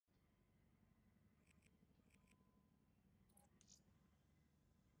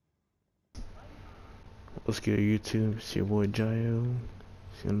What's good, YouTube? It's your boy Jiopc.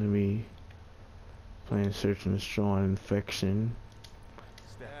 It's gonna be playing Search and Destroy Infection.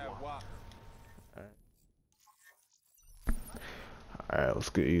 Alright, what's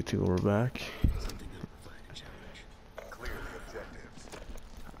good, YouTube? We're back.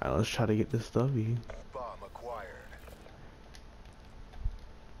 Alright, let's try to get this W. Bomb acquired.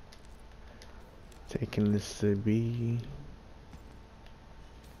 Taking this to B.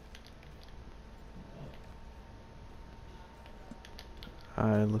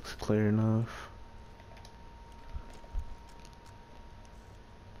 Alright, looks clear enough.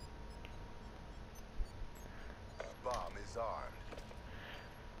 Bomb is armed.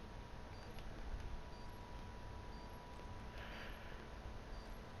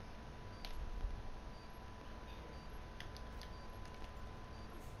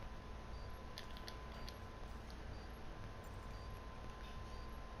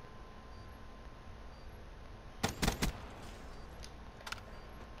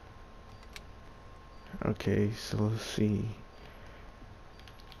 Okay, so let's see.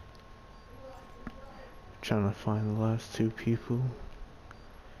 Trying to find the last two people.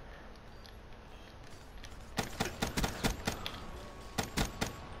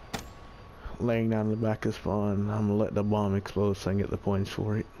 Laying down in the back of spawn. I'm gonna let the bomb explode so I can get the points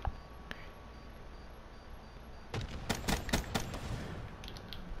for it.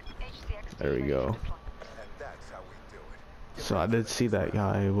 There we go. And that's how we do it. So I did see that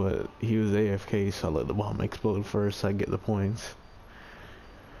guy, but he was AFK, so I let the bomb explode first so I get the points.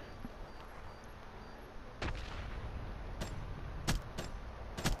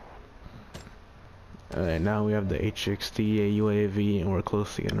 Alright, now we have the HXT, UAV, and we're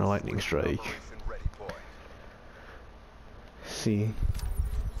close to getting our lightning strike. See,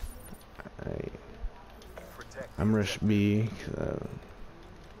 I'm rush B.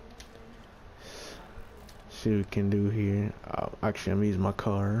 See what we can do here. Actually, I'm using my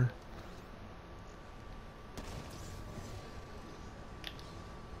car.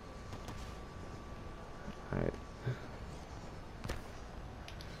 Alright.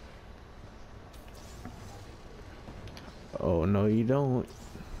 Oh, no, you don't.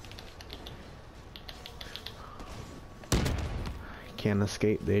 Can't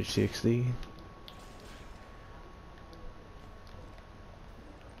escape the HCXD.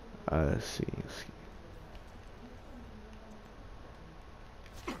 Let's see.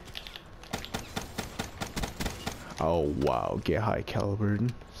 Oh wow, get high calibered.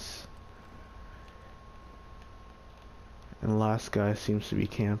 And the last guy seems to be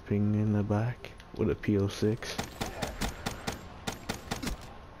camping in the back with a PO6.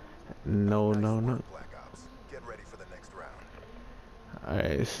 No. Get ready for the next round.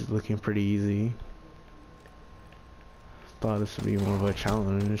 Alright, this is looking pretty easy. Thought this would be more of a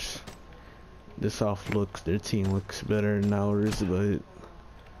challenge. This off looks, their team looks better than ours, but I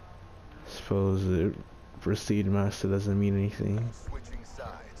suppose the Prestige Master doesn't mean anything. Switching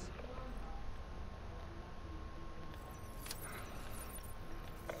sides.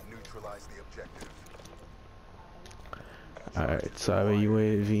 Neutralize the objective. Alright, so I have a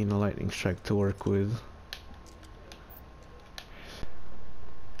UAV and a lightning strike to work with.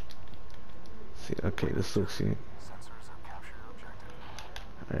 See, okay, this looks good.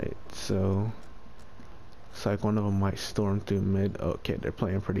 Alright, so looks like one of them might storm through mid. Okay, they're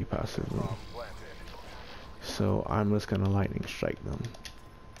playing pretty passively. So I'm just gonna lightning strike them.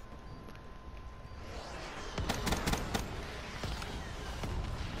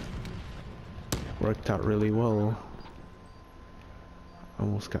 Worked out really well.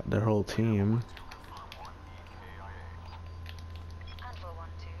 Almost got their whole team.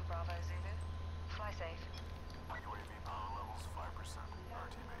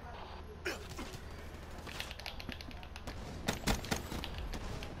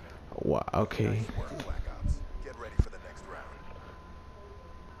 Wow, okay. Get ready for the next round.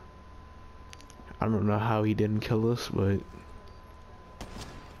 I don't know how he didn't kill us, but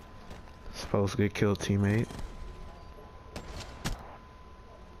supposed to get killed, teammate.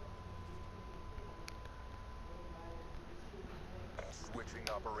 Switching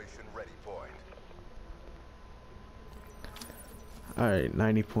operation ready point. Alright,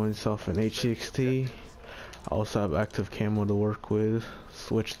 90 points off an HXT. I also have active camo to work with.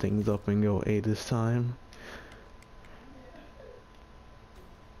 Switch things up and go A this time.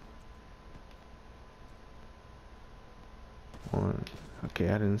 One. Okay,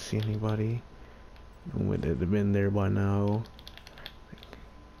 I didn't see anybody. Would have been there by now.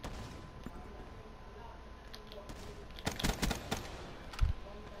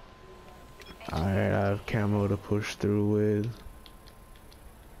 Alright, I have camo to push through with.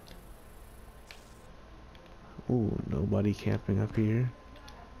 Ooh, nobody camping up here.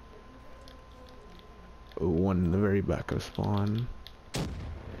 Ooh, one in the very back of spawn.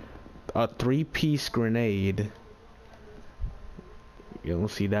 A 3-piece grenade. You don't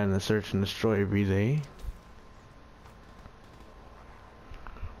see that in the search and destroy every day.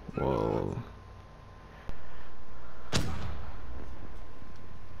 Whoa.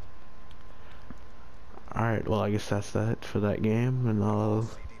 Alright, well I guess that's that for that game, and I'll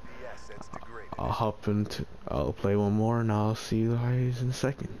play one more and I'll see you guys in a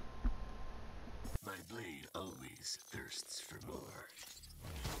second. My blade always thirsts for more.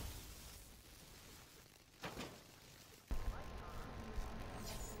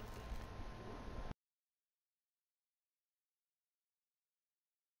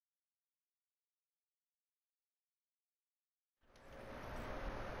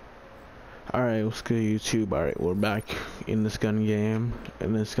 Alright, what's good YouTube? Alright, we're back in this gun game,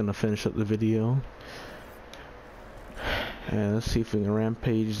 and it's gonna finish up the video. And let's see if we can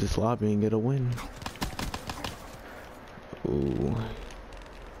rampage this lobby and get a win. Ooh.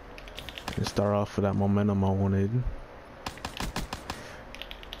 And start off with that momentum I wanted.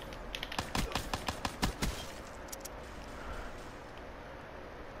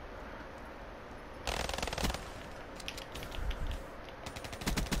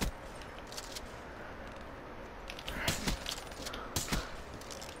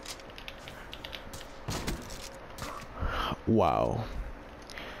 Wow.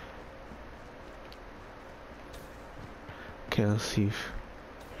 Okay, let's see if...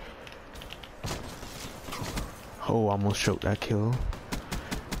 Oh, almost choked that kill.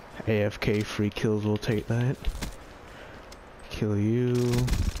 AFK free kills will take that. Kill you.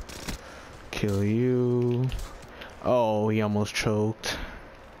 Kill you. Oh, he almost choked.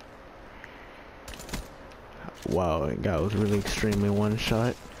 Wow, that guy was really extremely one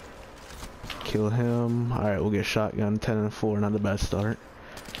shot. Kill him. Alright, we'll get shotgun 10 and 4, not a bad start.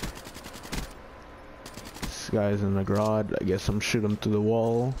 This guy's in the garage. I guess I'm shooting him through the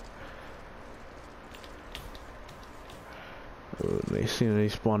wall. Oh, they seem to be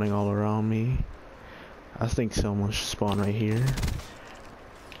spawning all around me. I think someone should spawn right here.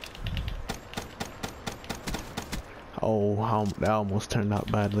 Oh, that almost turned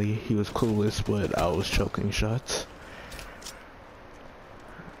out badly. He was clueless, but I was choking shots.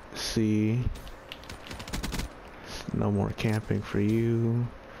 See, no more camping for you.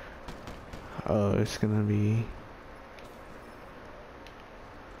 Oh, it's gonna be...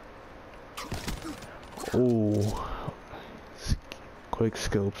 Oh, quick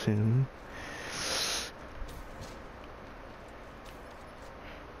scopes him.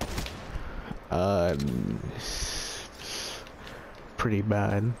 Pretty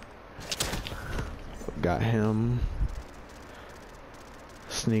bad. Got him.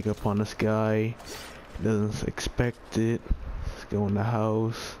 Sneak up on this guy. He doesn't expect it. Let's go in the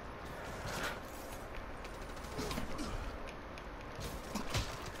house.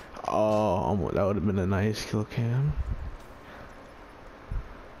 Oh, that would have been a nice kill cam.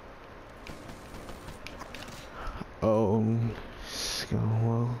 Oh, it's going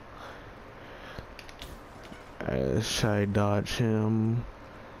well. Alright, let's try to dodge him.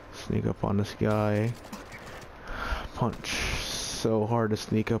 Sneak up on this guy. Punch. So hard to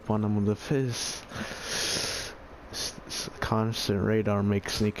sneak up on him with a fist. Constant radar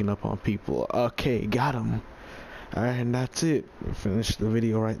makes sneaking up on people. Okay, got him. Alright, and that's it. We finished the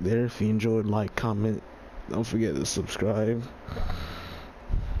video right there. If you enjoyed, like, comment. Don't forget to subscribe.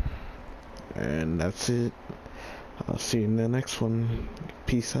 And that's it. I'll see you in the next one.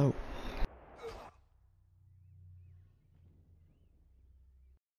 Peace out.